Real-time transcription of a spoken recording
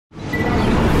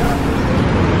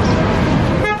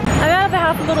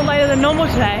than normal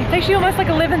today. It's actually almost like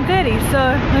 11:30, so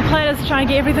my plan is to try and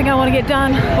get everything I want to get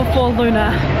done before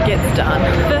Luna gets done.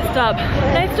 First up,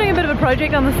 Nate's doing a bit of a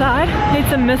project on the side. Need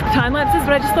some misc time lapses,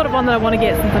 but I just thought of one that I want to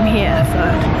get since I'm here, so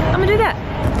I'm gonna do that.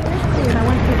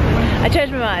 I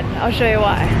changed my mind. I'll show you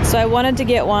why. So I wanted to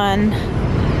get one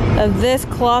of this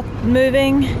clock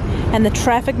moving and the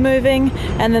traffic moving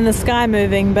and then the sky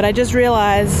moving, but I just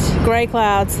realized grey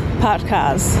clouds, parked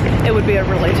cars. It would be a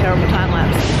really terrible time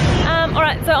lapse.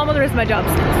 Alright, so on with the rest of my jobs.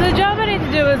 So the job I need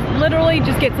to do is literally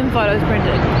just get some photos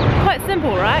printed. Quite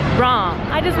simple, right? Wrong.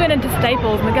 I just went into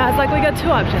Staples and the guy's like, we got two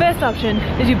options. First option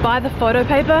is you buy the photo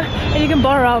paper and you can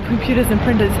borrow our computers and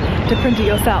printers to print it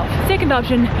yourself. Second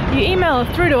option, you email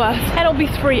it through to us and it'll be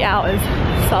 3 hours.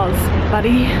 Soz,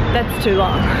 buddy, that's too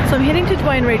long. So I'm heading to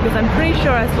Dwayne Reed because I'm pretty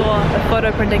sure I saw a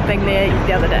photo printing thing there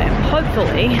the other day.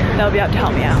 Hopefully, they'll be able to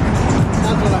help me out.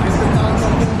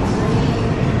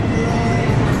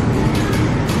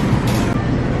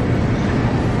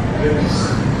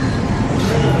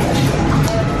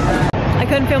 I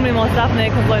couldn't film any more stuff in there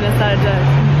because Luna started to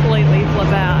completely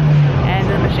flip out and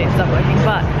the machine stopped working,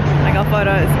 but I got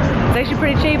photos. It's actually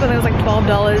pretty cheap. I think it was like $12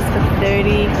 for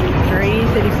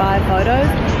 35 photos,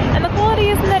 and the quality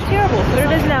isn't that terrible, but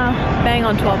it is now bang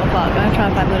on 12 o'clock. I'm gonna try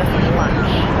and find Luna some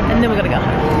lunch and then we're gonna go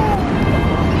home.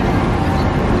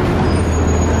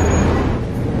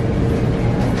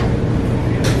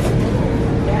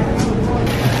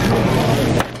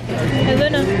 Hey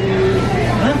Luna.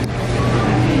 Huh?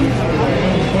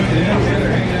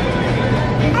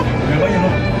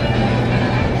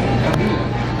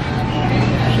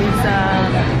 She's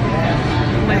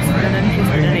Western and she's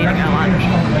been eating our lunch.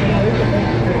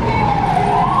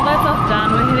 Well, that's us done.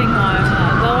 We're heading home.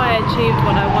 Though I achieved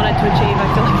what I wanted to achieve, I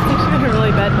feel like it's been a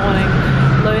really bad morning.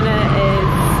 Luna is,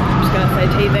 I'm just gonna say,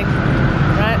 teething,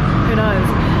 right? Who knows?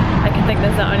 I can think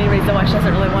that's the only reason why she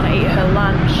doesn't really want to eat her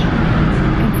lunch,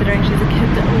 considering she's a kid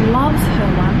that loves her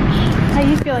lunch. How are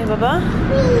you feeling, Bubba?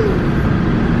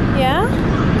 Yeah?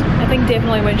 I think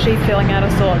definitely when she's feeling out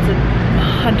of sorts, it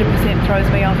 100% throws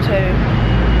me off too.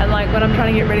 And like when I'm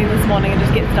trying to get ready this morning and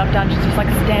just get stuff done, she's just like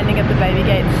standing at the baby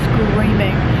gate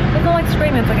screaming. It's not like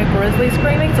screaming, it's like a grizzly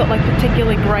screaming, so it like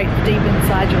particularly grates deep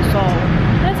inside your soul.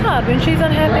 And it's hard, when she's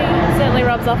unhappy, it certainly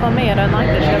rubs off on me. I don't like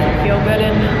that she doesn't feel good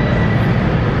and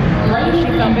she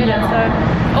felt better. So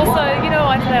also, you know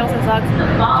why today also sucks?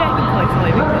 Jack and Chloe's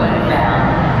leaving today.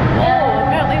 Oh,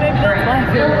 apparently maybe that's why I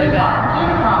feel really bad.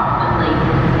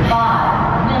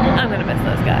 I'm gonna miss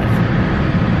those guys.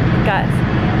 Guys,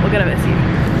 we're gonna miss you.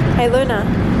 Hey Luna,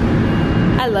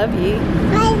 I love you.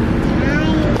 Hi.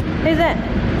 Who's that?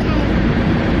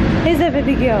 Who's that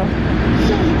baby girl?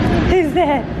 Who's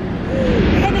that?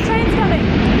 Hey, the train's coming.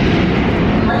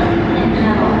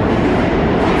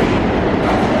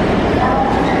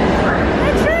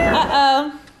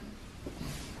 Uh-oh.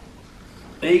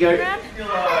 There you go.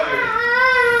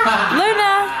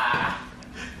 Luna!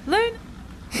 Luna!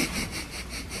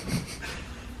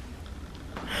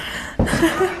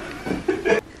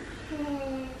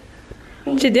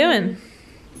 What you doing?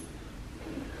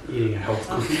 Eating a health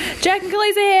cookie. Jack and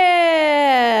Khalees are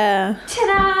here!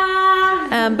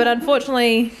 Ta-da! But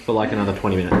unfortunately, For like another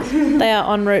 20 minutes. they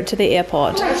are en route to the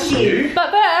airport. Bless you.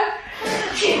 But Bear!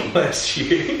 Bless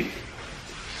you.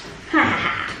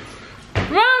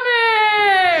 Running!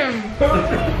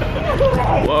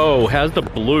 Whoa, how's the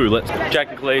blue? Let's Jack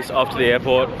and Khalees off to the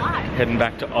airport, heading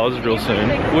back to Oz real soon,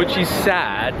 which is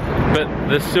sad, but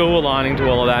the silver lining to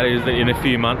all of that is that in a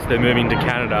few months they're moving to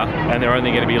Canada and they're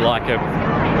only going to be like a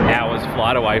hour's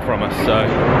flight away from us, so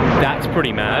that's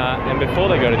pretty mad. And before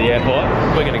they go to the airport,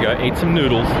 we're going to go eat some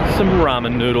noodles, some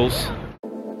ramen noodles.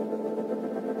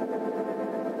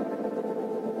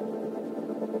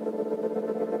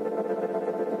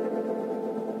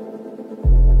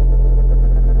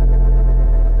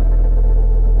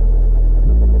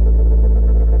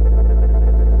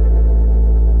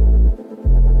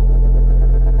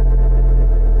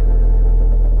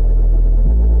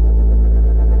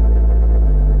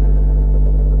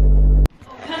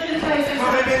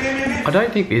 I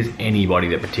don't think there's anybody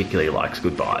that particularly likes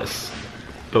goodbyes,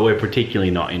 but we're particularly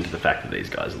not into the fact that these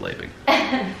guys are leaving. Do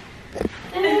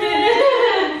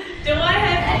I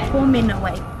have 4 minutes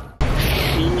away.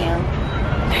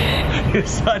 You're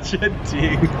such a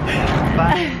dick.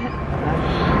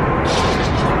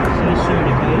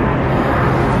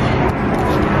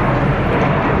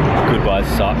 Goodbyes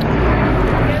suck.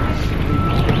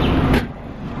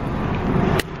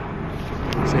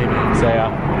 See ya.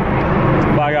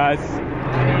 Bye guys.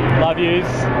 Love yous.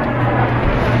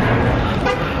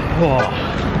 Oh.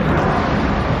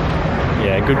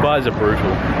 Yeah, goodbyes are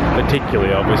brutal,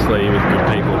 particularly obviously with good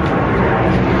people.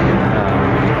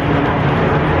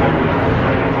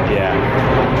 Yeah.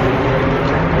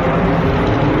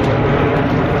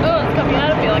 Oh, it's coming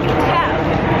out of me like a tap.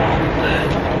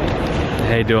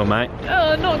 How you doing, mate?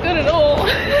 Oh, not good at all.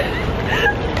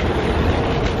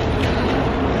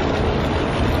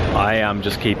 I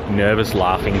just keep nervous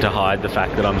laughing to hide the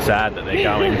fact that I'm sad that they're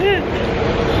going.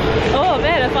 Oh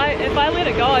man, if I let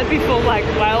it go, I'd be full like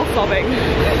whale sobbing.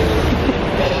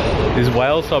 Is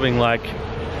whale sobbing like...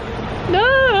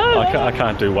 No! I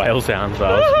can't do whale sounds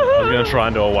though. I was going to try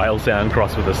and do a whale sound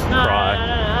cross with a cry.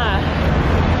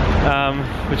 No.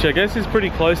 Which I guess is pretty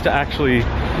close to actually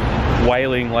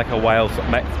wailing like a whale.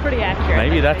 It's pretty accurate.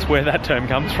 Maybe that's where that term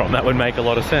comes from. That would make a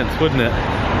lot of sense, wouldn't it?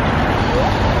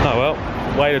 Oh well,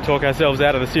 way to talk ourselves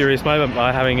out of the serious moment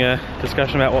by having a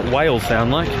discussion about what whales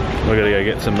sound like. We're gonna go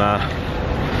get some,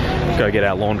 go get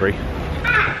our laundry.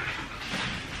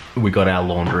 We got our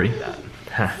laundry.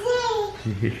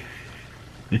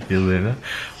 Luna.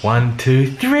 1,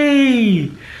 2,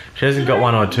 3. She hasn't got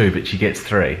 1 or 2, but she gets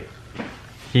 3.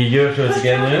 Can you give it to us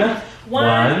again, Luna?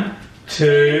 1,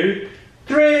 2,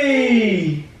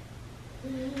 3.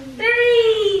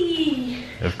 3.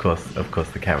 Of course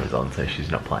the camera's on, so she's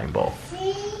not playing ball.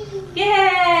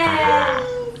 Yeah.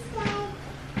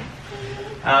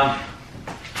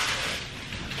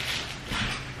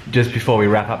 Just before we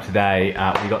wrap up today,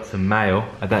 we got some mail.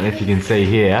 I don't know if you can see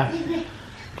here.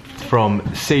 From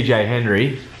CJ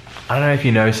Henry. I don't know if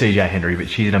you know CJ Henry, but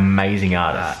she's an amazing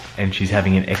artist and she's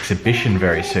having an exhibition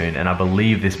very soon, and I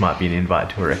believe this might be an invite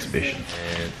to her exhibition.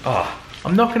 And, oh,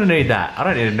 I'm not gonna need that. I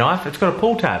don't need a knife, it's got a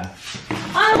pull tab.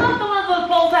 I love the ones with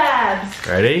pull tabs.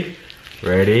 Ready?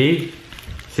 Ready?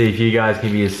 See if you guys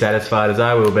can be as satisfied as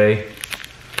I will be.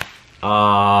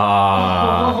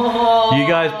 Ah, you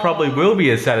guys probably will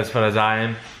be as satisfied as I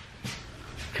am,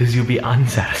 because you'll be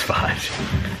unsatisfied.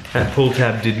 That pull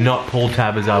tab did not pull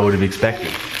tab as I would have expected.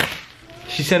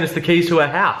 She sent us the keys to her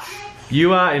house.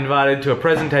 You are invited to a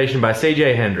presentation by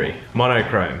CJ Henry,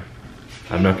 monochrome.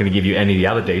 I'm not going to give you any of the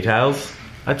other details.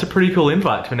 That's a pretty cool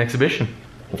invite to an exhibition.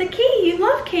 It's a key, you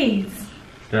love keys.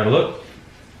 Can I have a look?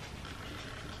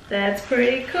 That's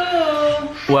pretty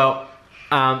cool. Well,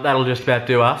 that'll just about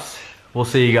do us. We'll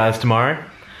see you guys tomorrow.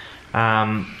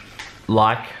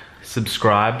 Like,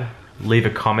 subscribe, leave a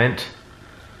comment.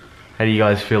 How do you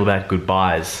guys feel about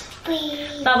goodbyes?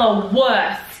 They're the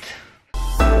worst.